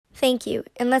Thank you,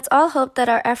 and let's all hope that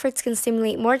our efforts can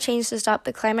stimulate more change to stop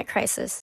the climate crisis.